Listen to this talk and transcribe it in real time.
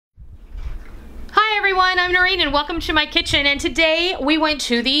everyone, I'm Noreen and welcome to my kitchen. And today we went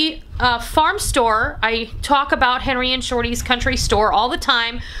to the farm store. I talk about Henry and Shorty's country store all the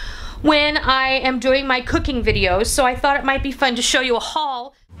time when I am doing my cooking videos, so I thought it might be fun to show you a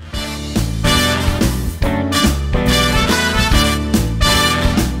haul.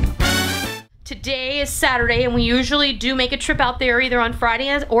 Today is Saturday and we usually do make a trip out there either on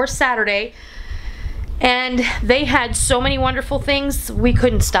Friday or Saturday. And they had so many wonderful things, we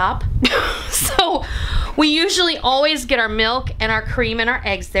couldn't stop. So we usually always get our milk and our cream and our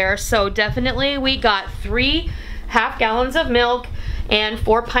eggs there. So definitely we got 3 half-gallons of milk and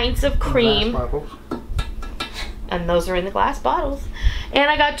 4 pints of cream. And those are in the glass bottles.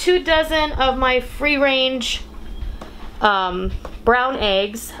 And I got 2 dozen of my free-range brown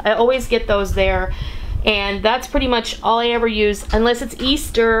eggs. I always get those there. And that's pretty much all I ever use, unless it's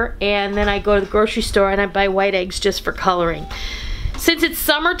Easter, and then I go to the grocery store and I buy white eggs just for coloring. Since it's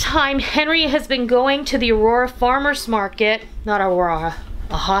summertime, Henry has been going to the Aurora Farmers Market. Not Aurora,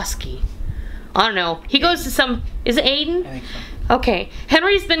 Ahoskie. I don't know. He goes to some, is it Aden? I think so. Okay.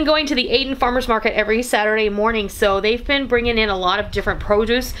 Henry's been going to the Aden Farmers Market every Saturday morning, so they've been bringing in a lot of different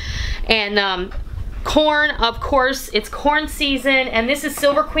produce. And corn, of course, it's corn season, and this is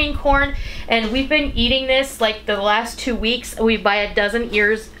Silver Queen corn, and we've been eating this like the last 2 weeks. We buy a dozen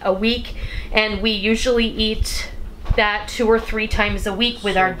ears a week, and we usually eat that 2 or 3 times a week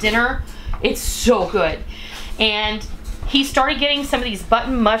with our dinner. It's so good. And he started getting some of these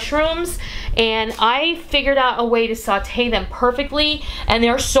button mushrooms, and I figured out a way to saute them perfectly, and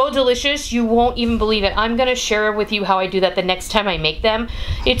they're so delicious you won't even believe it. I'm gonna share with you how I do that the next time I make them.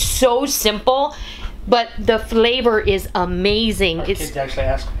 It's so simple, but the flavor is amazing. Our kids actually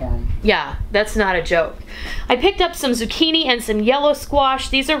ask for them. Yeah, that's not a joke. I picked up some zucchini and some yellow squash.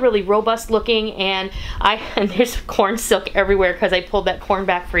 These are really robust looking, and there's corn silk everywhere because I pulled that corn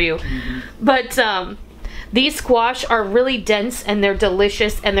back for you. But these squash are really dense and they're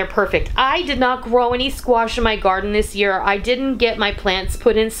delicious and they're perfect. I did not grow any squash in my garden this year. I didn't get my plants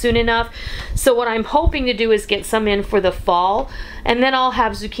put in soon enough. So what I'm hoping to do is get some in for the fall, and then I'll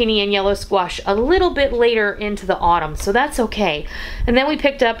have zucchini and yellow squash a little bit later into the autumn. So that's okay. And then we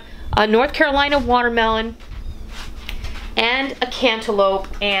picked up a North Carolina watermelon and a cantaloupe,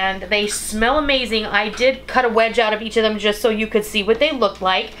 and they smell amazing. I did cut a wedge out of each of them just so you could see what they look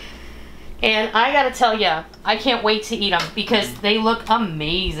like. And I gotta tell ya, I can't wait to eat them because they look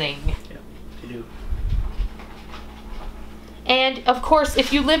amazing. Yeah, they do. And of course,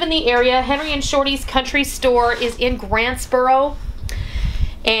 if you live in the area, Henry and Shorty's country store is in Grantsboro.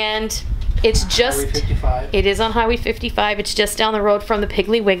 And it's just, Highway 55. It is on Highway 55. It's just down the road from the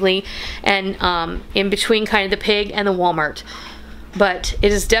Piggly Wiggly and in between kind of the Pig and the Walmart. But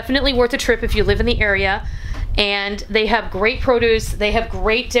it is definitely worth a trip if you live in the area. And they have great produce. They have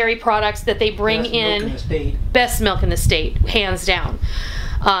great dairy products that they bring in. Best milk in the state. Best milk in the state, hands down.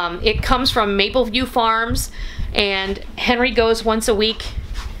 It comes from Mapleview Farms, and Henry goes once a week,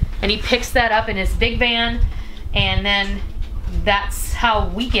 and he picks that up in his big van, and then that's how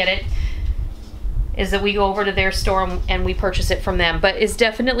we get it, is that we go over to their store and we purchase it from them. But it's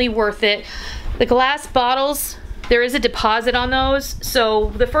definitely worth it. The glass bottles, there is a deposit on those, so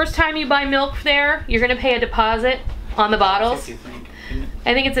the first time you buy milk there, you're gonna pay a deposit on the bottles.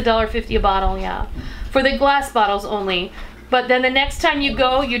 I think it's $1.50 a bottle, yeah, for the glass bottles only. But then the next time you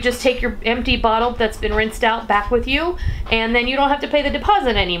go, you just take your empty bottle that's been rinsed out back with you, and then you don't have to pay the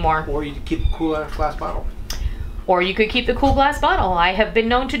deposit anymore. Or you keep a cool glass bottle. Or you could keep the cool glass bottle. I have been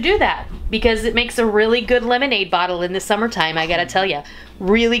known to do that because it makes a really good lemonade bottle in the summertime, I gotta tell you.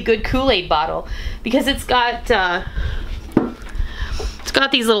 Really good Kool-Aid bottle because it's got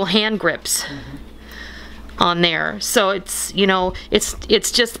these little hand grips on there. So it's, you know,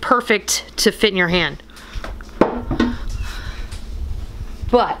 it's just perfect to fit in your hand.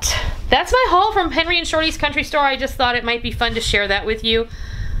 But that's my haul from Henry and Shorty's country store. I just thought it might be fun to share that with you.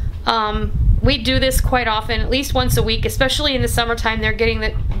 We do this quite often, at least once a week, especially in the summertime. They're getting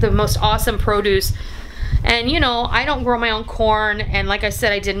the most awesome produce. And you know, I don't grow my own corn, and like I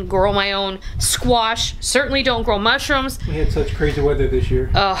said, I didn't grow my own squash. Certainly don't grow mushrooms. We had such crazy weather this year.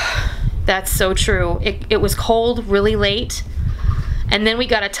 Oh, that's so true. It was cold really late, and then we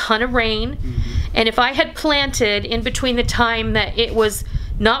got a ton of rain. And if I had planted in between the time that it was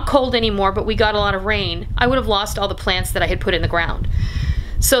not cold anymore, but we got a lot of rain, I would have lost all the plants that I had put in the ground.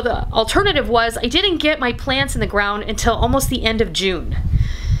 So the alternative was I didn't get my plants in the ground until almost the end of June.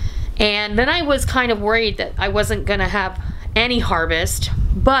 And then I was kind of worried that I wasn't gonna have any harvest,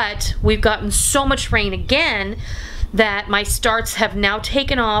 but we've gotten so much rain again that my starts have now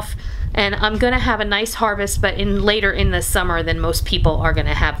taken off, and I'm gonna have a nice harvest, but later in the summer than most people are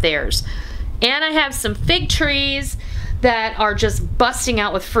gonna have theirs. And I have some fig trees that are just busting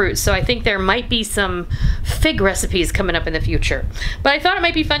out with fruit. So I think there might be some fig recipes coming up in the future. But I thought it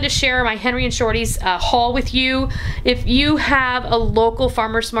might be fun to share my Henry and Shorty's haul with you. If you have a local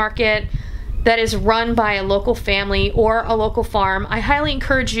farmer's market that is run by a local family or a local farm, I highly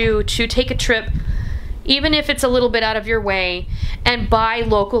encourage you to take a trip, even if it's a little bit out of your way, and buy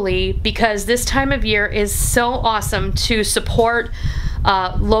locally, because this time of year is so awesome to support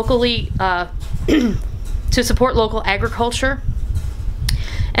locally, to support local agriculture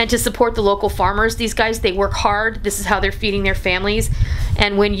and to support the local farmers. These guys, they work hard. This is how they're feeding their families.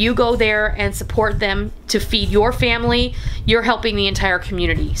 And when you go there and support them to feed your family, you're helping the entire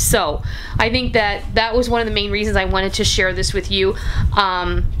community. So I think that was one of the main reasons I wanted to share this with you.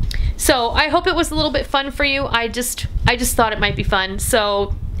 So I hope it was a little bit fun for you. I just thought it might be fun.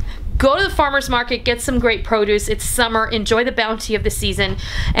 So go to the farmer's market, get some great produce. It's summer. Enjoy the bounty of the season.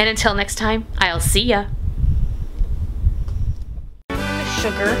 And until next time, I'll see ya.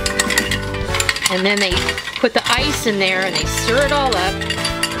 Sugar, and then they put the ice in there and they stir it all up.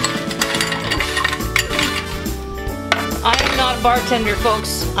 I am not a bartender,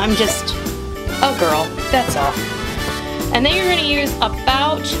 folks. I'm just a girl, that's all. And then you're going to use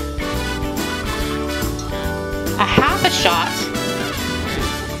about a half a shot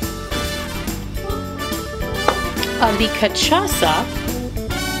of the cachaça